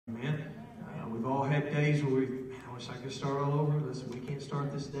we've all had days where I wish I could start all over. Listen, we can't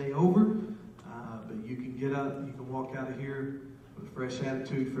start this day over, but you can get up, you can walk out of here with a fresh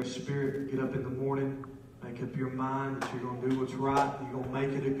attitude, fresh spirit. Get up in the morning, make up your mind that you're going to do what's right. You're going to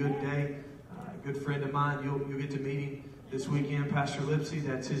make it a good day. A good friend of mine, you'll get to meet him this weekend, Pastor Lipsy.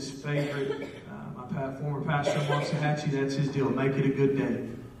 That's his favorite. My former pastor in Waxahachie, that's his deal. Make it a good day.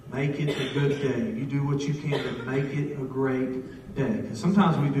 Make it a good day. You do what you can to make it a great day. Because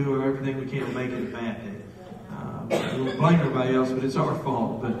sometimes we do everything we can to make it a bad day. We don't blame everybody else, but it's our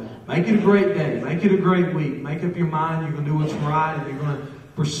fault. But make it a great day. Make it a great week. Make up your mind. You're going to do what's right, and you're going to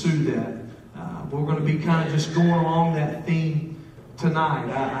pursue that. We're going to be kind of just going along that theme tonight.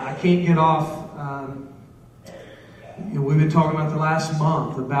 I can't get off. We've been talking about the last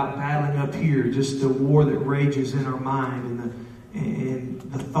month about battling up here, just the war that rages in our mind and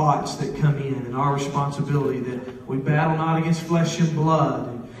the thoughts that come in, and our responsibility that we battle not against flesh and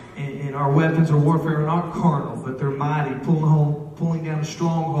blood, and our weapons of warfare are not carnal, but they're mighty, pulling down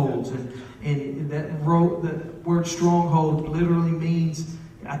strongholds. And that word stronghold literally means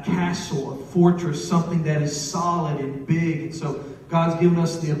a castle, a fortress, something that is solid and big. And so God's given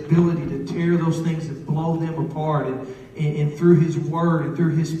us the ability to tear those things and blow them apart. And through His Word and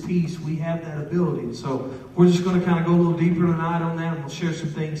through His peace, we have that ability. And so we're just going to kind of go a little deeper tonight on that. And we'll share some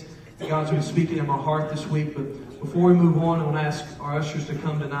things that God's been speaking in my heart this week. But before we move on, I want to ask our ushers to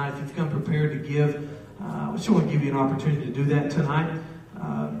come tonight. If you've come prepared to give, I just want to give you an opportunity to do that tonight.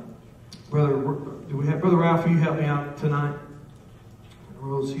 Brother Ralph, will you help me out tonight?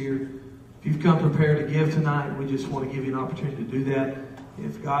 Rose here. If you've come prepared to give tonight, we just want to give you an opportunity to do that.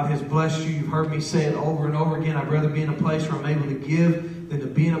 If God has blessed you, you've heard me say it over and over again, I'd rather be in a place where I'm able to give than to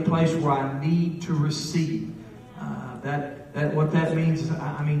be in a place where I need to receive. What that means is,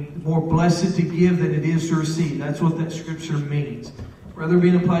 more blessed to give than it is to receive. That's what that scripture means. I'd rather be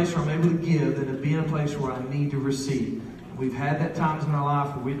in a place where I'm able to give than to be in a place where I need to receive. And we've had that times in our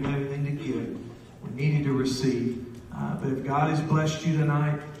life where we didn't have anything to give. We needed to receive. But if God has blessed you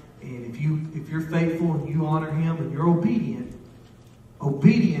tonight, and if you're faithful and you honor Him and you're obedient,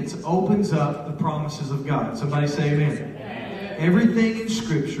 obedience opens up the promises of God. Somebody say amen. Amen. Everything in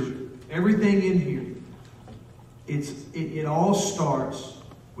Scripture, everything in here, it all starts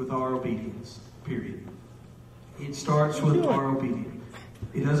with our obedience, period. It starts with our obedience.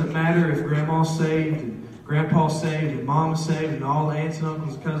 It doesn't matter if Grandma's saved and Grandpa's saved and Mama's saved and all the aunts and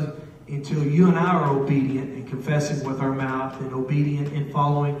uncles and cousins, until you and I are obedient and confessing with our mouth and obedient in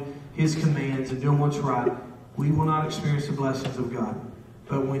following His commands and doing what's right, we will not experience the blessings of God.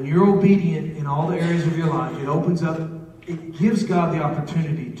 But when you're obedient in all the areas of your life, it gives God the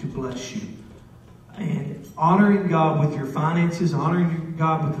opportunity to bless you. And honoring God with your finances, honoring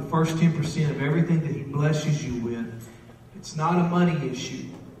God with the first 10% of everything that He blesses you with, it's not a money issue,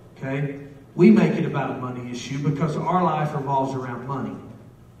 okay? We make it about a money issue because our life revolves around money.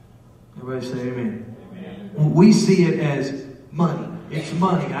 Everybody say amen. Amen. We see it as money. It's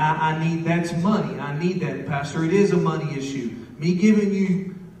money. That's money. I need that, Pastor. It is a money issue. Me giving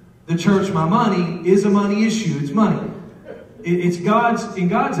you, the church, my money is a money issue. It's money. In God's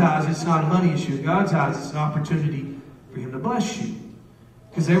eyes, it's not a money issue. In God's eyes, it's an opportunity for Him to bless you.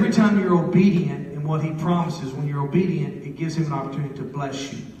 Because every time you're obedient in what He promises, when you're obedient, it gives Him an opportunity to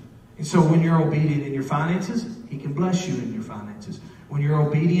bless you. And so when you're obedient in your finances, He can bless you in your finances. When you're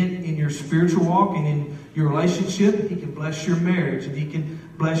obedient in your spiritual walk and in your relationship, He can bless your marriage and He can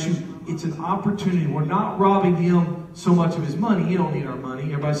bless you. It's an opportunity. We're not robbing Him so much of His money. He don't need our money.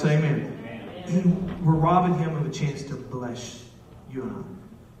 Everybody say amen. We're robbing Him of a chance to bless you and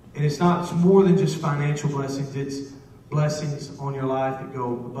I. And it's more than just financial blessings. It's blessings on your life that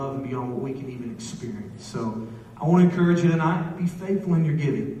go above and beyond what we can even experience. So I want to encourage you tonight, be faithful in your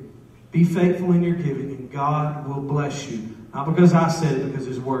giving. Be faithful in your giving and God will bless you. Not because I said it, because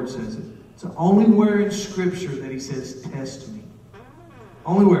His Word says it. It's the only where in Scripture that He says, test me.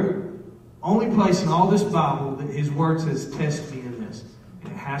 Only where. Only place in all this Bible that His Word says, test me in this.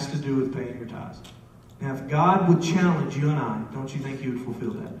 And it has to do with paying your tithes. Now, if God would challenge you and I, don't you think He would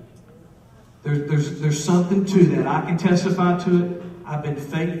fulfill that? There's something to that. I can testify to it. I've been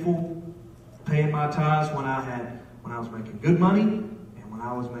faithful paying my tithes when I was making good money and when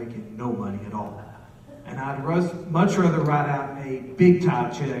I was making no money at all. And I'd much rather write out a big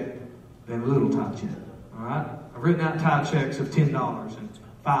tithe check than a little tithe check. All right? I've written out tithe checks of $10 and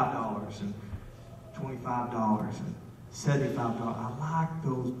 $5 and $25 and $75. I like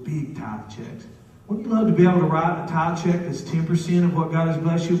those big tithe checks. Wouldn't you love to be able to write a tithe check that's 10% of what God has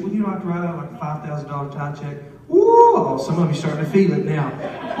blessed you? Wouldn't you like to write out like a $5,000 tithe check? Ooh, some of you starting to feel it now.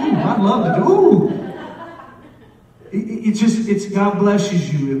 Ooh, I'd love to do. Ooh. It's God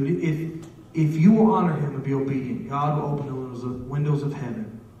blesses you. if you will honor Him and be obedient, God will open the windows of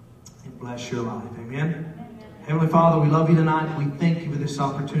heaven and bless your life. Amen? Heavenly Father, we love you tonight. We thank you for this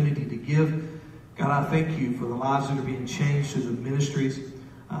opportunity to give. God, I thank you for the lives that are being changed through the ministries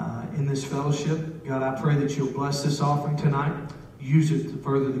in this fellowship. God, I pray that you'll bless this offering tonight. Use it to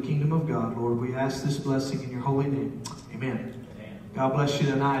further the kingdom of God. Lord, we ask this blessing in your holy name. Amen. God bless you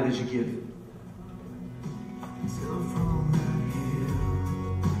tonight as you give.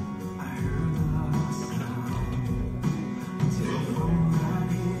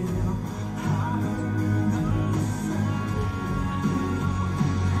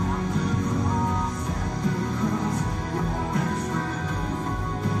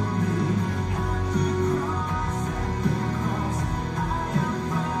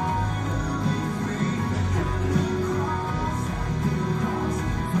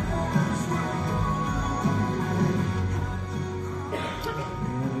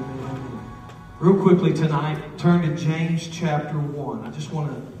 Real quickly tonight, turn to James chapter 1. I just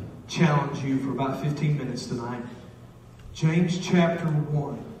want to challenge you for about 15 minutes tonight. James chapter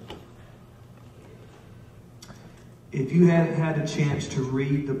 1. If you hadn't had a chance to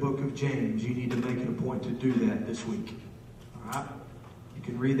read the book of James, you need to make it a point to do that this week. All right? You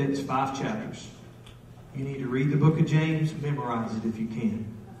can read that. It's 5 chapters. You need to read the book of James, memorize it if you can.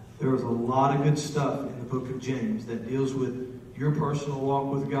 There is a lot of good stuff in the book of James that deals with your personal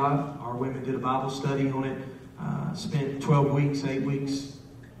walk with God. Our women did a Bible study on it. Spent 12 weeks, 8 weeks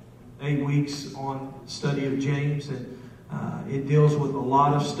on study of James, and it deals with a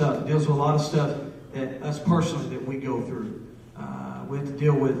lot of stuff. It deals with a lot of stuff that us personally that we go through. We have to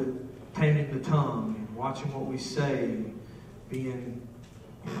deal with taming the tongue and watching what we say, and being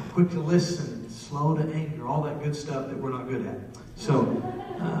quick to listen, slow to anger, all that good stuff that we're not good at. So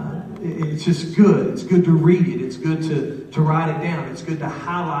it's just good. It's good to read it. It's good to write it down. It's good to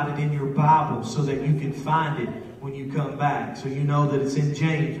highlight it in your Bible so that you can find it when you come back. So you know that it's in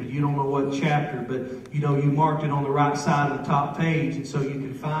James, but you don't know what chapter, but you marked it on the right side of the top page, and so you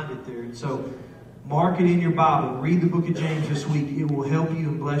can find it there. And so mark it in your Bible. Read the book of James this week. It will help you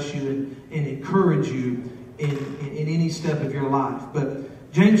and bless you and encourage you in any step of your life.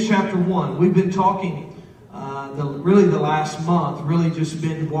 But James chapter 1, we've been talking the last month, really just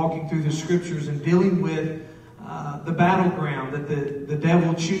been walking through the scriptures and dealing with the battleground that the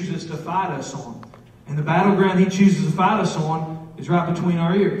devil chooses to fight us on. And the battleground he chooses to fight us on is right between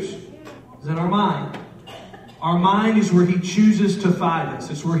our ears. It's in our mind. Our mind is where he chooses to fight us.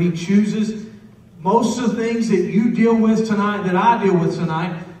 It's where he chooses most of the things that you deal with tonight, that I deal with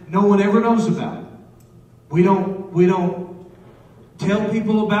tonight, no one ever knows about. We don't tell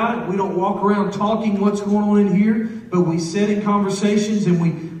people about it. We don't walk around talking what's going on in here, but we sit in conversations and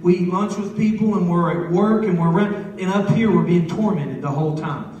we eat lunch with people, and we're at work, and and up here we're being tormented the whole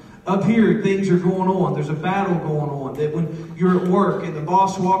time. Up here things are going on. There's a battle going on that when you're at work and the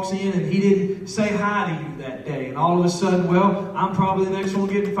boss walks in and he didn't say hi to you that day, and all of a sudden, well, I'm probably the next one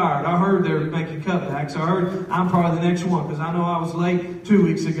getting fired. I heard they're making cutbacks. I heard I'm probably the next one because I know I was late 2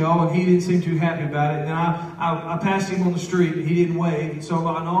 weeks ago and he didn't seem too happy about it. And then I passed him on the street and he didn't wave. And so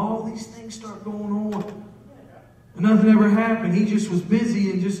and all these things start going on. And nothing ever happened. He just was busy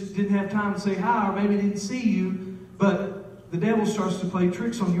and just didn't have time to say hi, or maybe didn't see you. But the devil starts to play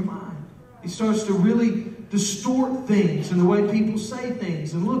tricks on your mind. He starts to really distort things and the way people say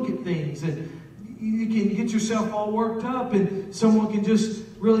things and look at things. And you can get yourself all worked up, and someone can just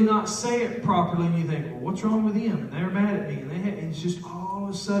really not say it properly, and you think, well, what's wrong with them? And they're mad at me. And it's just all of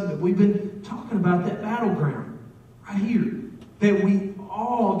a sudden. But we've been talking about that battleground right here that we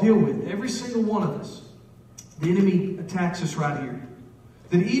all deal with, every single one of us. The enemy attacks us right here.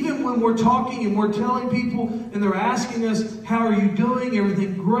 That even when we're talking and we're telling people and they're asking us, how are you doing?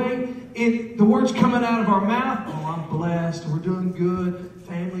 Everything great? The words coming out of our mouth, oh, I'm blessed. We're doing good.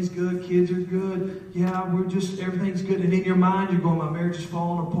 Family's good. Kids are good. Yeah, everything's good. And in your mind, you're going, my marriage is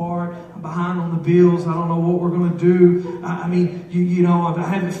falling apart. I'm behind on the bills. I don't know what we're going to do. I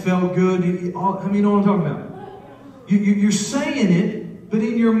haven't felt good. You know what I'm talking about? You're saying it, but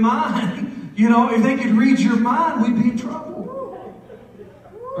in your mind, if they could read your mind, we'd be in trouble.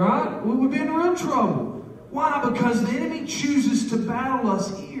 Right? We would be in real trouble. Why? Because the enemy chooses to battle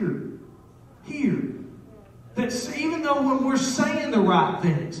us here. That's even though when we're saying the right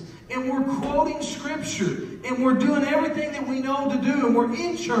things, and we're quoting Scripture, and we're doing everything that we know to do, and we're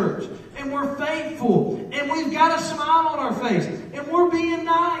in church, and we're faithful, and we've got a smile on our face, and we're being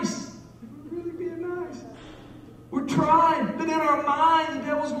nice. We're really being nice. We're trying, but in our mind, the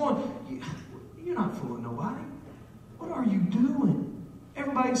devil's going, you're not fooling nobody. What are you doing?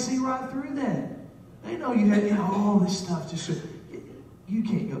 Everybody can see right through that. They know you had all this stuff. You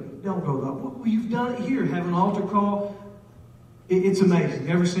can't go. Don't go that. Well, you've done it here. Have an altar call. It's amazing.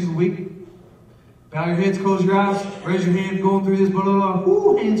 Every single week. Bow your heads, close your eyes, raise your hand, going through this, blah, blah, blah.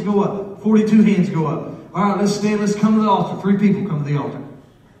 Woo, hands go up. 42 hands go up. All right, let's stand, let's come to the altar. 3 people come to the altar.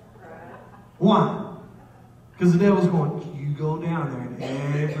 Why? Because the devil's going, you go down there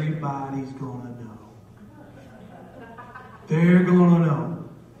and everybody's going to know. They're going to know.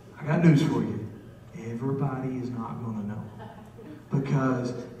 I got news for you. Everybody is not going to know.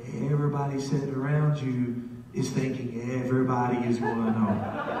 Because everybody sitting around you is thinking everybody is going to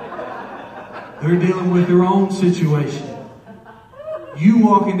know. They're dealing with their own situation. You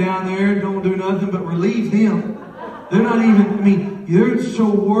walking down there don't do nothing but relieve them. They're not even, they're so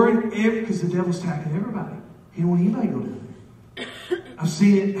worried because the devil's attacking everybody. He don't want anybody to go down there. I've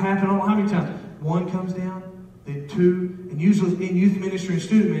seen it happen I don't know how many times. 1 comes down, then 2, and usually in youth ministry and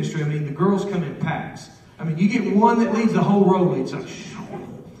student ministry, the girls come in packs. You get 1 that leads, the whole row leads. Like,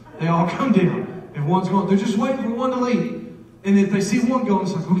 they all come down. If 1's going, they're just waiting for 1 to lead. And if they see 1 going,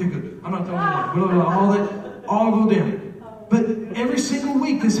 it's like, okay, good. I'm not the only one. All go down. But every single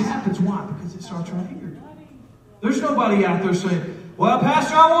week this happens. Why? Because it starts right here. There's nobody out there saying, well,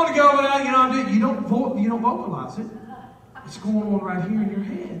 Pastor, I want to go, but you don't vocalize it. It's going on right here in your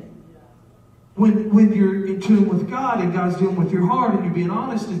head. When you're in tune with God and God's dealing with your heart and you're being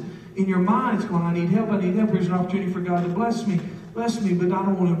honest and in your mind, it's going, I need help. Here's an opportunity for God to bless me, but I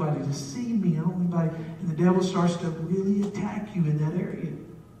don't want anybody to see me. I don't want anybody. And the devil starts to really attack you in that area.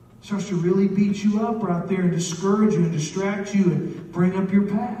 Starts to really beat you up right there and discourage you and distract you and bring up your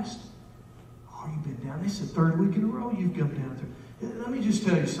past. Oh, you've been down. This is the 3rd week in a row you've come down there. Let me just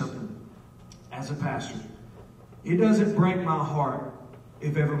tell you something. As a pastor, it doesn't break my heart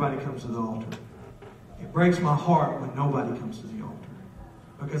if everybody comes to the altar. It breaks my heart when nobody comes to the altar.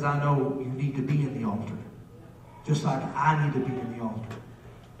 Because I know you need to be in the altar. Just like I need to be in the altar.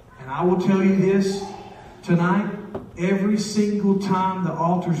 And I will tell you this tonight. Every single time the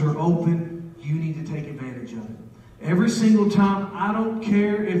altars are open, you need to take advantage of it. Every single time, I don't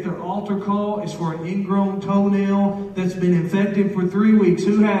care if their altar call is for an ingrown toenail that's been infected for 3 weeks.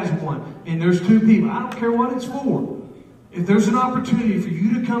 Who has one? And there's 2 people. I don't care what it's for. If there's an opportunity for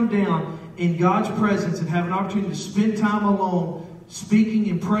you to come down in God's presence and have an opportunity to spend time alone, speaking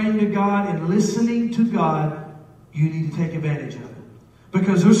and praying to God and listening to God, you need to take advantage of it.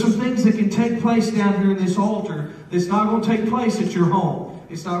 Because there's some things that can take place down here in this altar that's not going to take place at your home.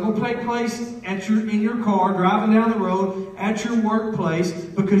 It's not going to take place in your car, driving down the road, at your workplace,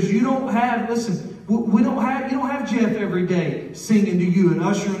 because you don't have, you don't have Jeff every day singing to you and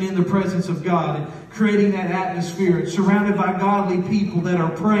ushering in the presence of God and creating that atmosphere and surrounded by godly people that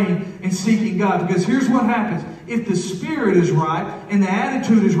are praying and seeking God. Because here's what happens. If the spirit is right and the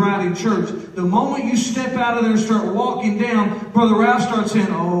attitude is right in church, the moment you step out of there and start walking down, Brother Ralph starts saying,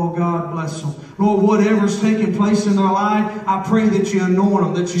 oh, God bless them. Lord, whatever's taking place in their life, I pray that you anoint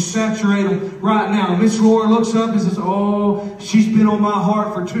them, that you saturate them right now. Miss Laura looks up and says, oh, she's been on my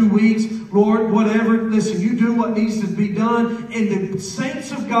heart for 2 weeks. Lord, whatever, listen, you do what needs to be done. And the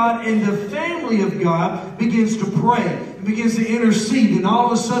saints of God and the family of God begins to pray and begins to intercede. And all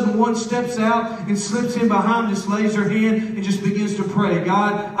of a sudden, 1 steps out and slips in behind, just lays her hand and just begins to pray.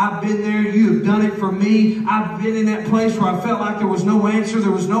 God, I've been there. You have done it for me. I've been in that place where I felt like there was no answer.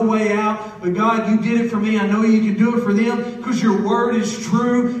 There was no way out. But God, you did it for me. I know you can do it for them because your word is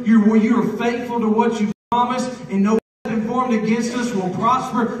true. You are faithful to what you promised, and no weapon formed against us will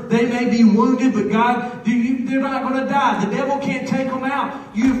prosper. They may be wounded, but God, they're not going to die. The devil can't take them out.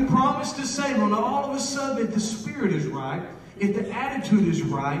 You've promised to save them. And all of a sudden, if the spirit is right, if the attitude is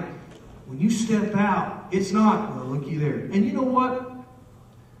right, when you step out, it's not, well, looky there. And you know what?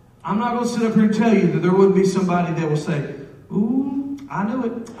 I'm not going to sit up here and tell you that there wouldn't be somebody that will say, ooh, I knew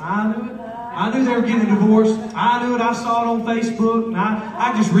it. I knew they were getting divorced. I knew it. I saw it on Facebook. And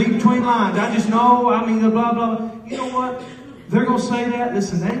I just read between lines. I just know. The blah, blah. You know what? They're going to say that.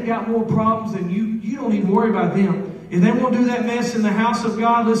 Listen, they've got more problems than you. You don't even worry about them. If they won't do that mess in the house of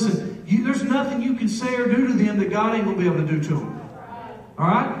God, listen, there's nothing you can say or do to them that God ain't going to be able to do to them. All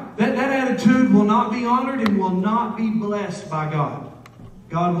right? That attitude will not be honored and will not be blessed by God.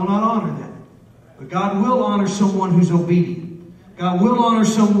 God will not honor that. But God will honor someone who's obedient. God will honor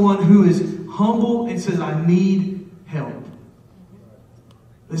someone who is humble and says, I need help.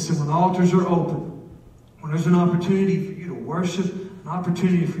 Listen, when the altars are open, when there's an opportunity for you to worship, an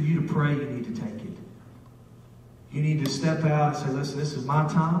opportunity for you to pray, you need to take it. You need to step out and say, listen, this is my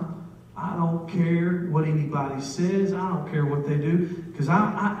time. I don't care what anybody says. I don't care what they do. Because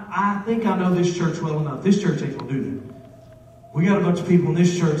I think I know this church well enough. This church ain't going to do that. We got a bunch of people in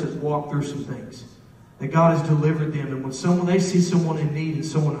this church that's walked through some things. that God has delivered them. And when they see someone in need and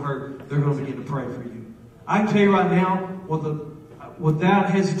someone hurt, they're going to begin to pray for you. I can tell you right now,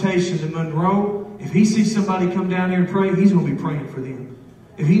 without hesitation, that Monroe, if he sees somebody come down here and pray, he's going to be praying for them.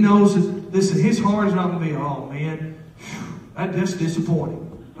 If he knows that, listen, his heart is not going to be, oh man, that's disappointing.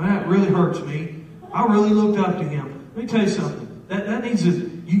 That really hurts me. I really looked up to him. Let me tell you something. That needs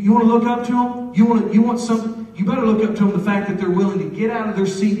to, you want to look up to him? You want something? You better look up to them the fact that they're willing to get out of their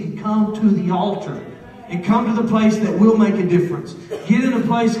seat and come to the altar. And come to the place that will make a difference. Get in a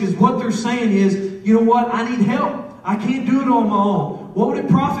place, because what they're saying is, you know what? I need help. I can't do it on my own. What would it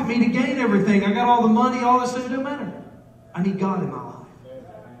profit me to gain everything? I got all the money, all this stuff. It doesn't matter. I need God in my life.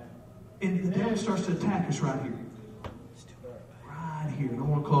 And the devil starts to attack us right here. Right here. And I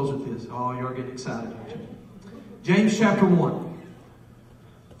want to close with this. Oh, you're getting excited. James chapter 1,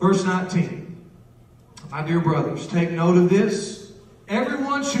 verse 19. My dear brothers, take note of this.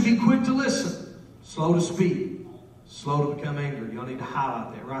 Everyone should be quick to listen. Slow to speak, slow to become angry. Y'all need to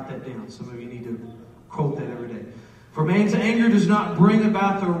highlight that, write that down. Some of you need to quote that every day. For man's anger does not bring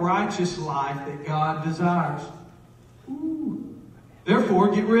about the righteous life that God desires. Ooh. Therefore,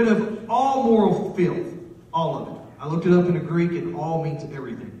 get rid of all moral filth, all of it. I looked it up in the Greek, and all means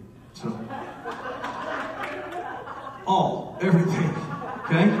everything. So, all, everything.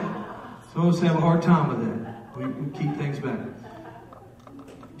 Okay? Some of us have a hard time with that. We keep things back.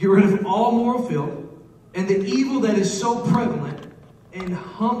 Get rid of all moral filth and the evil that is so prevalent, and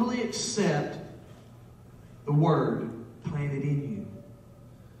humbly accept the word planted in you,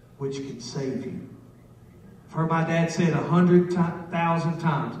 which can save you. I've heard my dad say it 100,000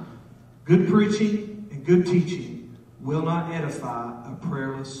 times. Good preaching and good teaching will not edify a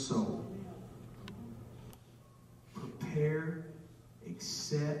prayerless soul. Prepare,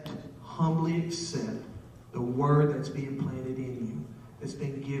 accept, humbly accept the word that's being planted in you. That's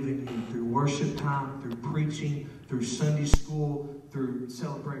been given you through worship time, through preaching, through Sunday school, through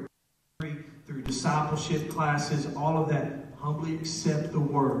celebrate, through discipleship classes, all of that. Humbly accept the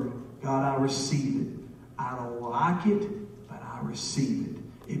word. God, I receive it. I don't like it, but I receive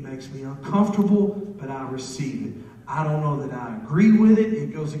it. It makes me uncomfortable, but I receive it. I don't know that I agree with it.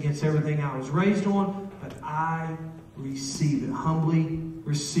 It goes against everything I was raised on, but I receive it. Humbly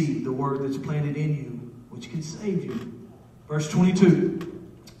receive the word that's planted in you, which can save you. Verse 22,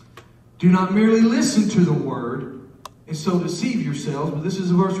 do not merely listen to the word and so deceive yourselves. But this is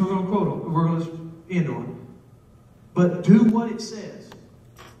the verse we're going to quote on. We're going to end on. But do what it says.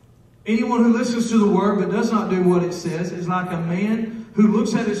 Anyone who listens to the word but does not do what it says is like a man who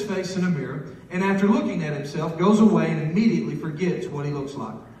looks at his face in a mirror and after looking at himself goes away and immediately forgets what he looks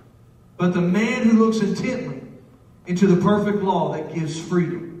like. But the man who looks intently into the perfect law that gives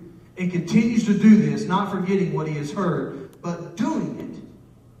freedom and continues to do this, not forgetting what he has heard, but doing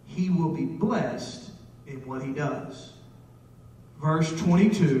it, he will be blessed in what he does. Verse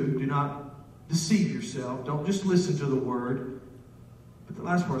 22, do not deceive yourself. Don't just listen to the word. But the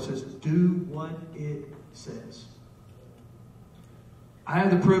last part says, do what it says. I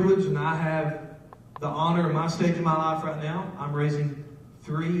have the privilege and I have the honor in my stage of my life right now. I'm raising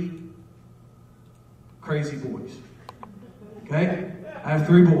 3 crazy boys. Okay? I have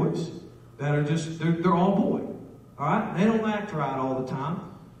 3 boys that are just, they're all boys. All right? They don't act right all the time.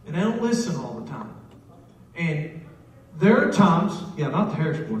 And they don't listen all the time. And there are times, not the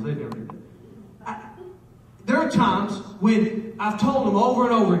Harris boys, they never do that. There are times when I've told them over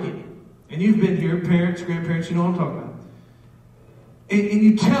and over again, and you've been here, parents, grandparents, you know what I'm talking about. And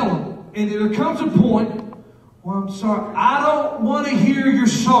you tell them, and there comes a point where I'm sorry. I don't want to hear you're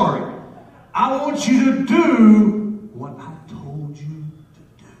sorry. I want you to do what I told you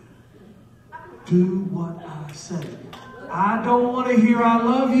to do. Do what I say. I don't want to hear I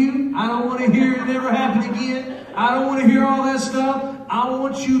love you. I don't want to hear it never happen again. I don't want to hear all that stuff. I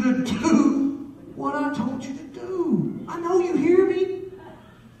want you to do what I told you to do. I know you hear me.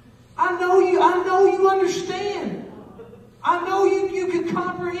 I know you understand. I know you can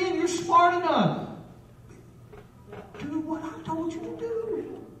comprehend. You're smart enough. Do what I told you to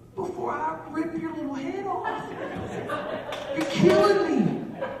do before I rip your little head off. You're killing me.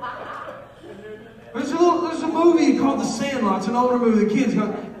 There's a movie called The Sandlot. It's an older movie. The kids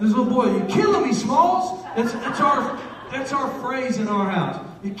go, this little boy, you're killing me, Smalls. That's our phrase in our house.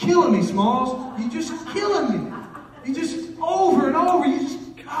 You're killing me, Smalls. You're just killing me. You just over and over.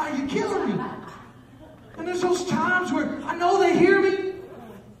 You're killing me. And there's those times where I know they hear me.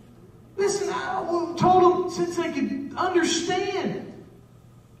 Listen, I told them since they could understand.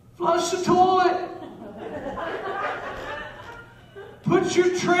 Flush the toilet. Put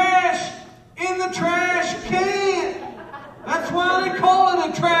your trash in the trash can. That's why they call it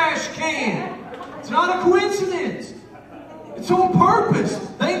a trash can. It's not a coincidence. It's on purpose.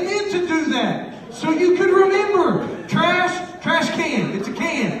 They meant to do that. So you could remember. Trash can. It's a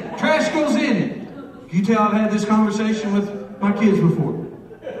can. Trash goes in it. You tell I've had this conversation with my kids before.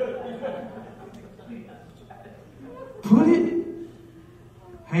 Put it.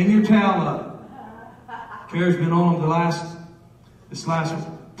 Hang your towel up. Kara's been on them this last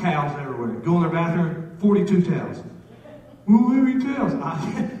towels everywhere. Go in their bathroom, 42 towels. We don't have any towels.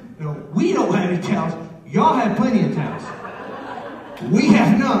 No, we don't have any towels. Y'all have plenty of towels. We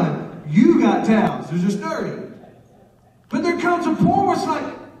have none. You got towels. They're just dirty. But there comes a point where it's like,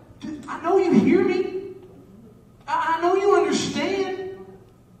 I know you hear me. I know you understand.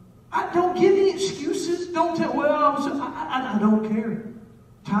 I don't give any excuses. Don't tell, I don't care.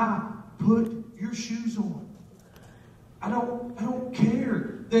 Ty, put your shoes on. I don't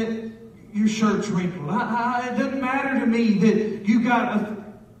care that your shirt's wrinkled. It doesn't matter to me that you got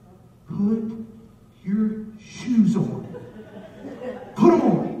put your shoes on. Put them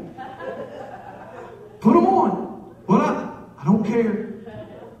on. Put them on. Well, I don't care.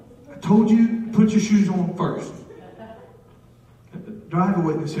 I told you to put your shoes on first. Do I have a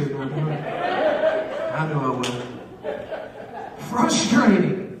witness here? I know I will.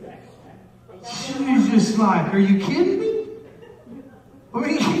 Frustrating. She's just like, are you kidding me? I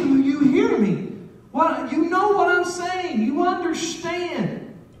mean, you hear me. Well, you know what I'm saying. You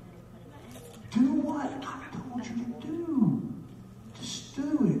understand. Do what I told you to do. Just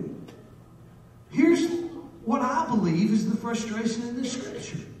do it. Here's what I believe is the frustration in this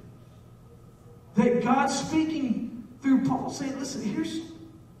scripture. That God's speaking through Paul saying, listen,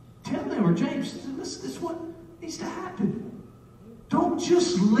 tell them, or James, listen, this is what needs to happen. Don't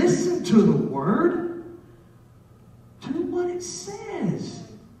just listen to the word. Do what it says.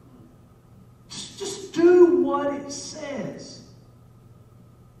 Just do what it says.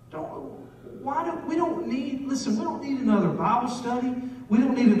 We don't need another Bible study. We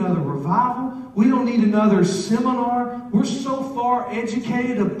don't need another revival. We don't need another seminar. We're so far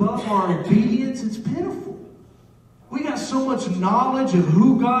educated above our obedience, it's pitiful. We got so much knowledge of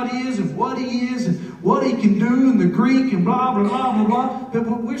who God is and what He is and what He can do in the Greek and blah, blah, blah, blah, blah.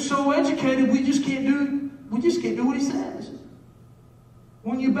 But we're so educated, we just can't do what He says.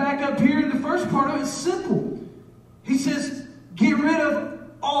 When you back up here in the first part of it, it's simple. He says, get rid of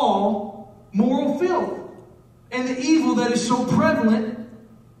all moral filth and the evil that is so prevalent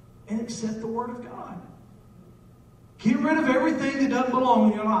and accept the Word of God. Get rid of everything that doesn't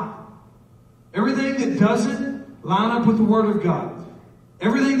belong in your life. Everything that doesn't line up with the Word of God.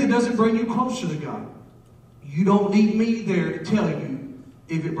 Everything that doesn't bring you closer to God. You don't need me there to tell you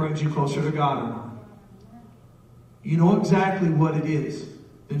if it brings you closer to God or not. You know exactly what it is.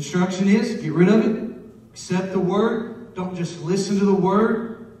 The instruction is, get rid of it. Accept the Word. Don't just listen to the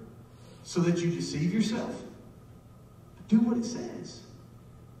Word so that you deceive yourself. But do what it says.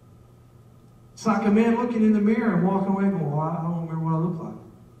 It's like a man looking in the mirror and walking away going, well, I don't remember what I look like.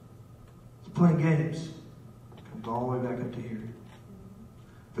 It's playing games. It comes all the way back up to here.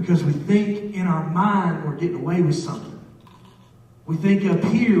 Because we think in our mind we're getting away with something. We think up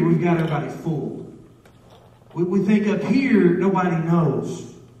here we've got everybody fooled. We think up here nobody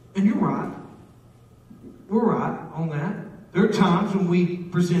knows. And you're right. We're right on that. There are times when we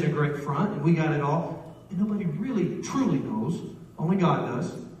present a great front and we got it all. And nobody really, truly knows. Only God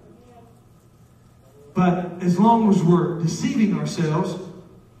does. But as long as we're deceiving ourselves,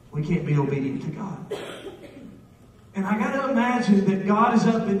 we can't be obedient to God. And I got to imagine that God is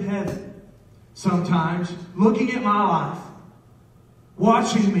up in heaven sometimes looking at my life,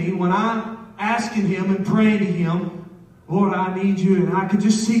 watching me when I'm asking Him and praying to Him, Lord, I need you. And I could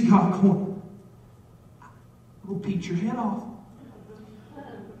just see God going, we'll beat your head off.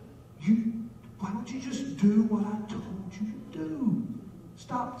 Why don't you just do what I told you to do?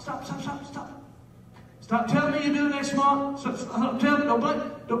 Stop. Stop telling me you do it next month. Stop telling me,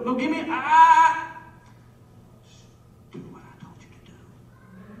 don't give me, Just do what I told you to do.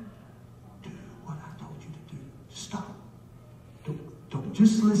 Do what I told you to do. Just stop. Don't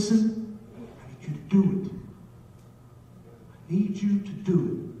just listen. I need you to do it. I need you to do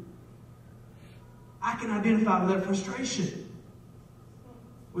it. I can identify with that frustration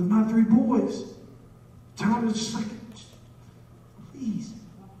with my 3 boys. Time is just like, please,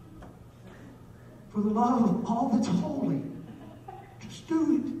 for the love of all that's holy, just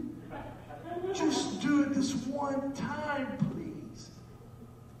do it. Just do it this one time, please.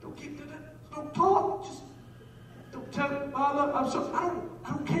 Don't keep doing that. Don't talk. Just don't tell it. I'm sorry. I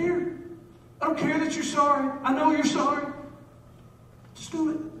don't care. I don't care that you're sorry. I know you're sorry. Just do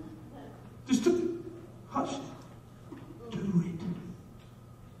it. Just do it. Hush. Do it.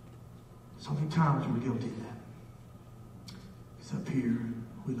 So many times times we're guilty of that. It's up here,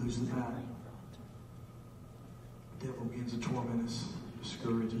 we lose the battle. The devil begins to torment us,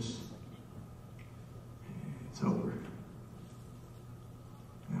 discourage us. And it's over.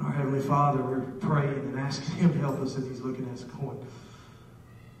 And our Heavenly Father, we're praying and asking Him to help us, and He's looking at us going,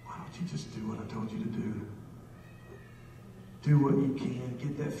 why don't you just do what I told you to do? Do what you can.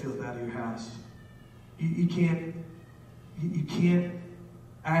 Get that filth out of your house. You can't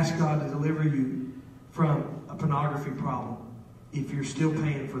ask God to deliver you from a pornography problem if you're still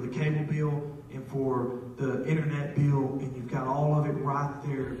paying for the cable bill and for the internet bill, and you've got all of it right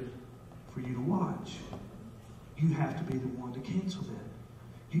there for you to watch. You have to be the one to cancel that.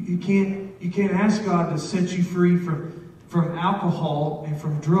 You can't ask God to set you free from alcohol and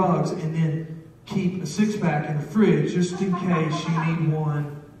from drugs and then keep a six-pack in the fridge just in case you need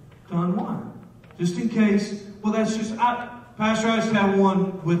one to unwind. Just in case, well, that's just, Pastor, I just have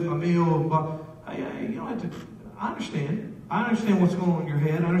one with my meal. But you don't have to, I understand. I understand what's going on in your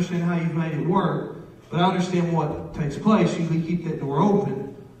head. I understand how you've made it work. But I understand what takes place. You keep that door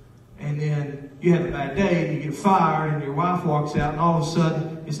open, and then you have a bad day, you get fired, and your wife walks out, and all of a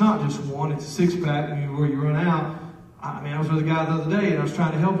sudden, it's not just one, it's a six-pack where you run out. I was with a guy the other day, and I was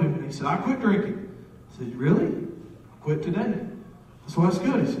trying to help him, and he said, I quit drinking. I said, really? I quit today. I said, well, that's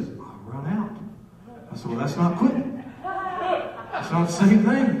good. He said, I run out. I said, well, that's not quitting. That's not the same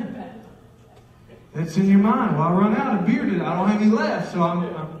thing. It's in your mind. Well, I run out of beer today. I don't have any left, so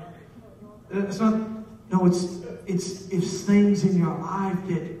it's not. No, it's things in your life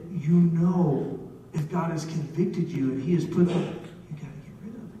that you know, if God has convicted you and He has put them, you got to get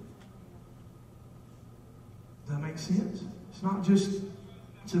rid of it. Does that make sense? It's not just,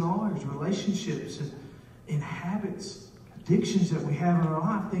 it's in all areas, relationships and habits, addictions that we have in our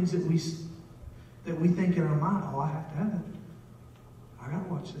life, things that we think in our mind, oh, I have to have that. I got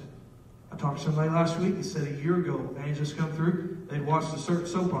to watch that. I talked to somebody last week that said a year ago, evangelists come through, they'd watched a certain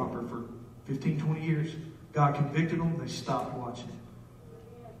soap opera for 15, 20 years. God convicted them, they stopped watching it.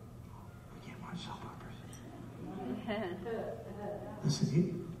 We can't watch soap operas.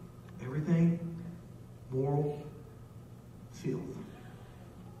 Listen, everything moral filth.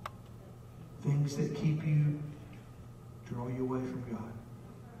 Things that keep you, draw you away from God.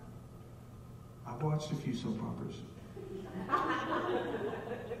 I've watched a few soap operas. I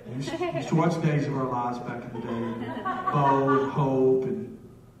used to watch Days of Our Lives back in the day. Bo and Hope and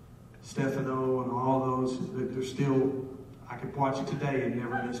Stefano and all those. They're still, I could watch it today and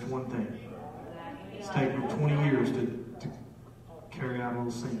never missed one thing. It's taken me 20 years to carry out a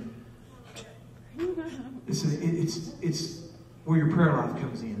little scene. It's where your prayer life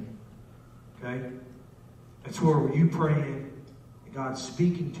comes in. Okay? That's where you praying, and God's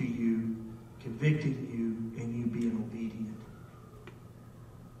speaking to you, convicting you, and you being obedient.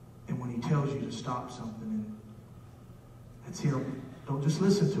 And when He tells you to stop something, and that's Him, don't just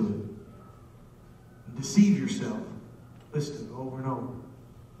listen to it. Deceive yourself. Listen to it over and over.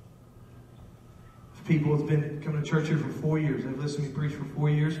 If people have been coming to church here for 4 years, they've listened to me preach for 4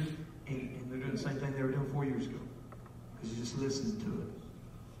 years, and they're doing the same thing they were doing 4 years ago. Because you're just listening to it.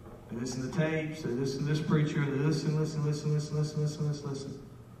 They listen to tapes, they listen to this preacher, they listen.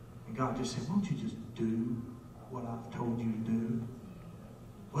 And God just said, won't you just do what I've told you to do?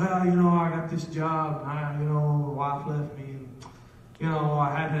 Well, I got this job, and my wife left me, and,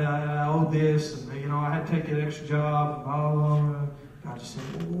 I owed this, and, I had to take an extra job, and blah, blah, blah. God just said,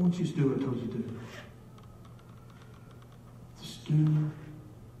 well, won't you just do what I told you to do? Just do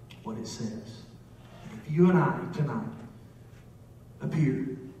what it says. And if you and I, tonight,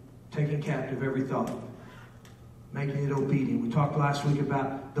 appear, taking captive every thought, making it obedient. We talked last week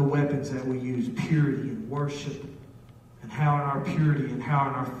about the weapons that we use, purity and worship, and how in our purity and how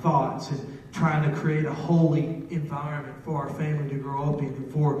in our thoughts, and trying to create a holy environment for our family to grow up in,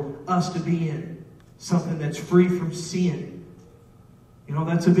 and for us to be in something that's free from sin.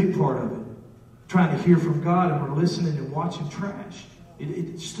 That's a big part of it. Trying to hear from God, and we're listening and watching trash.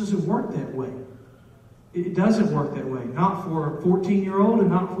 It just doesn't work that way. It doesn't work that way. Not for a 14-year-old and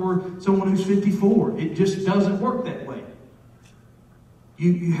not for someone who's 54. It just doesn't work that way.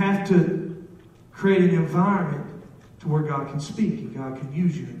 You have to create an environment to where God can speak and God can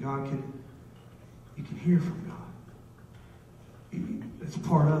use you and you can hear from God. That's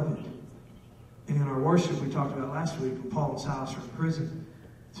part of it. And in our worship we talked about last week when Paul and Silas were in prison.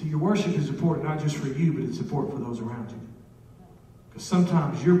 So your worship is important not just for you, but it's important for those around you. Because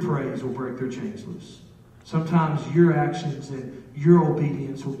sometimes your praise will break their chains loose. Sometimes your actions and your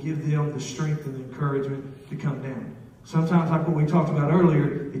obedience will give them the strength and the encouragement to come down. Sometimes, like what we talked about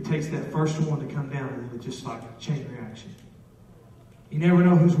earlier, it takes that first one to come down, and then it's just like a chain reaction. You never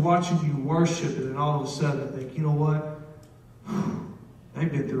know who's watching you worship, and then all of a sudden I think, you know what? They've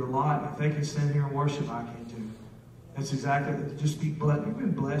been through a lot. If they can stand here and worship, I can too. That's exactly it. Just be blessed. You've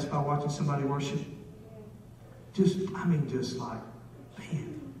been blessed by watching somebody worship. Just like,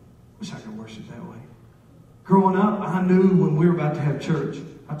 man, wish I could worship that way. Growing up, I knew when we were about to have church.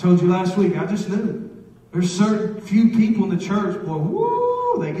 I told you last week, I just knew. There's certain few people in the church, boy,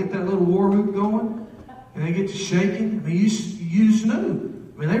 woo, they get that little war whoop going, and they get to shaking. I mean, you just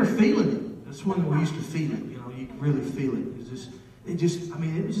knew. I mean, they were feeling it. That's when we used to feel it. You know, you could really feel it. It was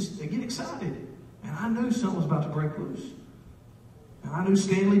just, they get excited. And I knew something was about to break loose. And I knew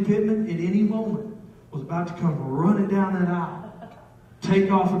Stanley Pittman at any moment was about to come running down that aisle,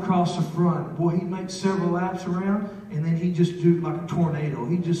 take off across the front. Boy, he'd make several laps around, and then he'd just do like a tornado.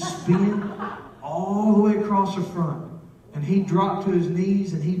 He'd just spin all the way across the front. And he'd drop to his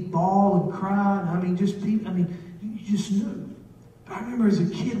knees, and he'd bawl and cry. And I mean, you just knew. But I remember as a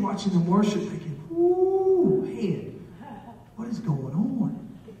kid watching them worship, thinking, ooh, man, what is going on?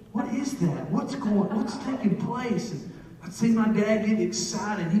 What is that? What's taking place? And I'd see my dad get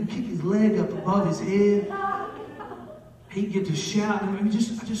excited. He'd kick his leg up above his head. He'd get to shout. I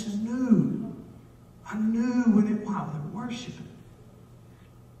just knew. I knew wow, they're worshiping.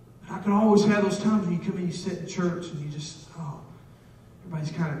 And I could always have those times when you come in, you sit in church, and you just,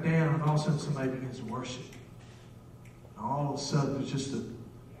 everybody's kind of down, and all of a sudden somebody begins to worship. And all of a sudden, there's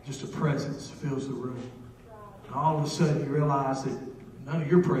just a presence fills the room. And all of a sudden, you realize that none of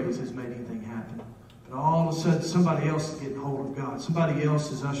your praise has made anything happen. But all of a sudden, somebody else is getting hold of God. Somebody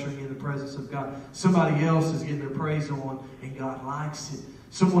else is ushering in the presence of God. Somebody else is getting their praise on, and God likes it.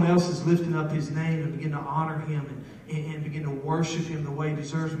 Someone else is lifting up His name and begin to honor Him and begin to worship Him the way He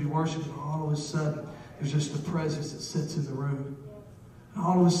deserves to be worshipped. And all of a sudden, there's just a presence that sits in the room. And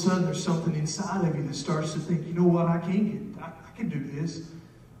all of a sudden, there's something inside of you that starts to think, you know what, I can do this.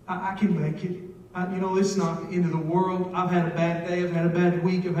 I can make it. It's not the end of the world. I've had a bad day. I've had a bad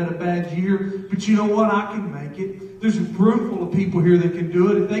week. I've had a bad year. But you know what? I can make it. There's a room full of people here that can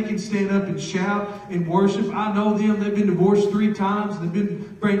do it. If they can stand up and shout and worship, I know them. They've been divorced 3 times. They've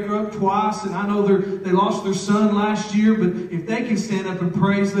been bankrupt twice. And I know they lost their son last year. But if they can stand up and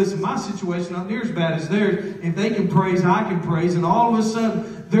praise, listen, my situation not near as bad as theirs. If they can praise, I can praise. And all of a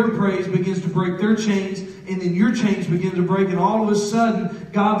sudden, their praise begins to break their chains. And then your chains begin to break. And all of a sudden,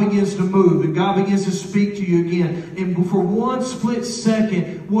 God begins to move. And God begins to speak to you again. And for one split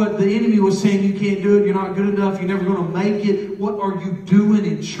second, what the enemy was saying, you can't do it, you're not good enough, you're never going to make it, what are you doing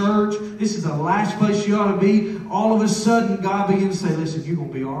in church? This is the last place you ought to be. All of a sudden, God begins to say, listen, you're going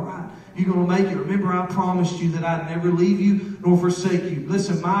to be all right. You're going to make it. Remember, I promised you that I'd never leave you nor forsake you.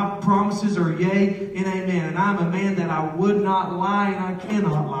 Listen, my promises are yea and amen. And I'm a man that I would not lie and I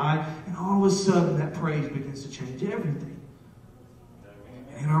cannot lie. And all of a sudden, that praise begins to change everything.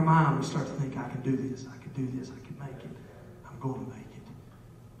 And in our mind, we start to think, I can do this, I can do this, I can make it. I'm going to make it.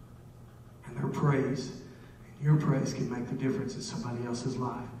 And their praise, your praise can make the difference in somebody else's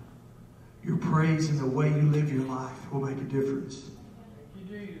life. Your praise and the way you live your life will make a difference.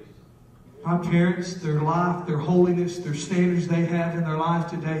 My parents, their life, their holiness, their standards they have in their life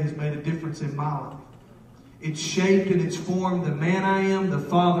today has made a difference in my life. It's shaped and it's formed the man I am, the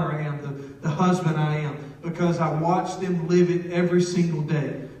father I am, the husband I am, because I watched them live it every single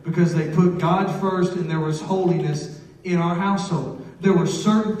day. Because they put God first and there was holiness in our household. There were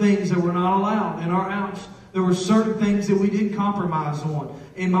certain things that were not allowed in our house. There were certain things that we didn't compromise on.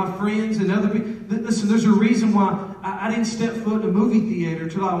 And my friends and other people, listen, there's a reason why I didn't step foot in a movie theater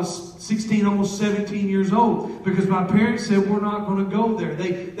until I was 16, almost 17 years old. Because my parents said, we're not going to go there.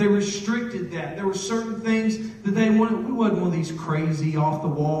 They restricted that. There were certain things that they wanted. We wasn't one of these crazy,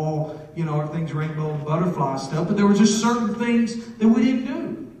 off-the-wall, everything's rainbow and butterfly stuff. But there were just certain things that we didn't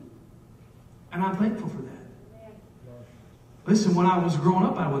do. And I'm thankful for that. Listen, when I was growing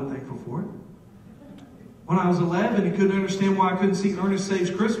up, I wasn't thankful for it. When I was 11 and couldn't understand why I couldn't see Ernest Saves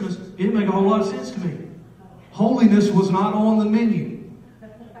Christmas, it didn't make a whole lot of sense to me. Holiness was not on the menu.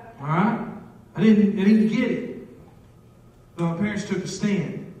 All right? I didn't get it. But my parents took a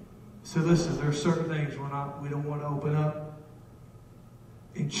stand. Said, listen, there are certain things we don't want to open up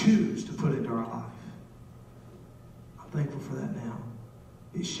and choose to put into our life. I'm thankful for that now.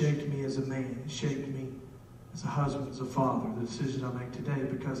 It shaped me as a man. It shaped me as a husband, as a father, the decisions I make today,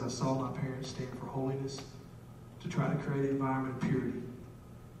 because I saw my parents stand for holiness to try to create an environment of purity.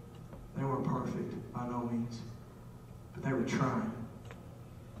 They weren't perfect by no means, but they were trying.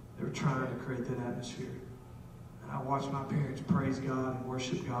 They were trying to create that atmosphere. And I watched my parents praise God and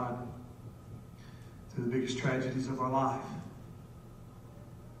worship God through the biggest tragedies of our life.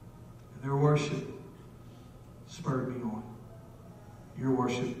 And their worship spurred me on. Your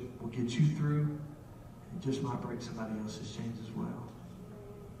worship will get you through. It just might break somebody else's chains as well.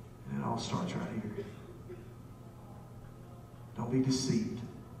 And it all starts right here. Don't be deceived.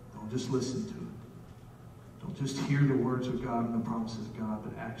 Don't just listen to it. Don't just hear the words of God and the promises of God,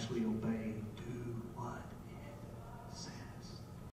 but actually obey and do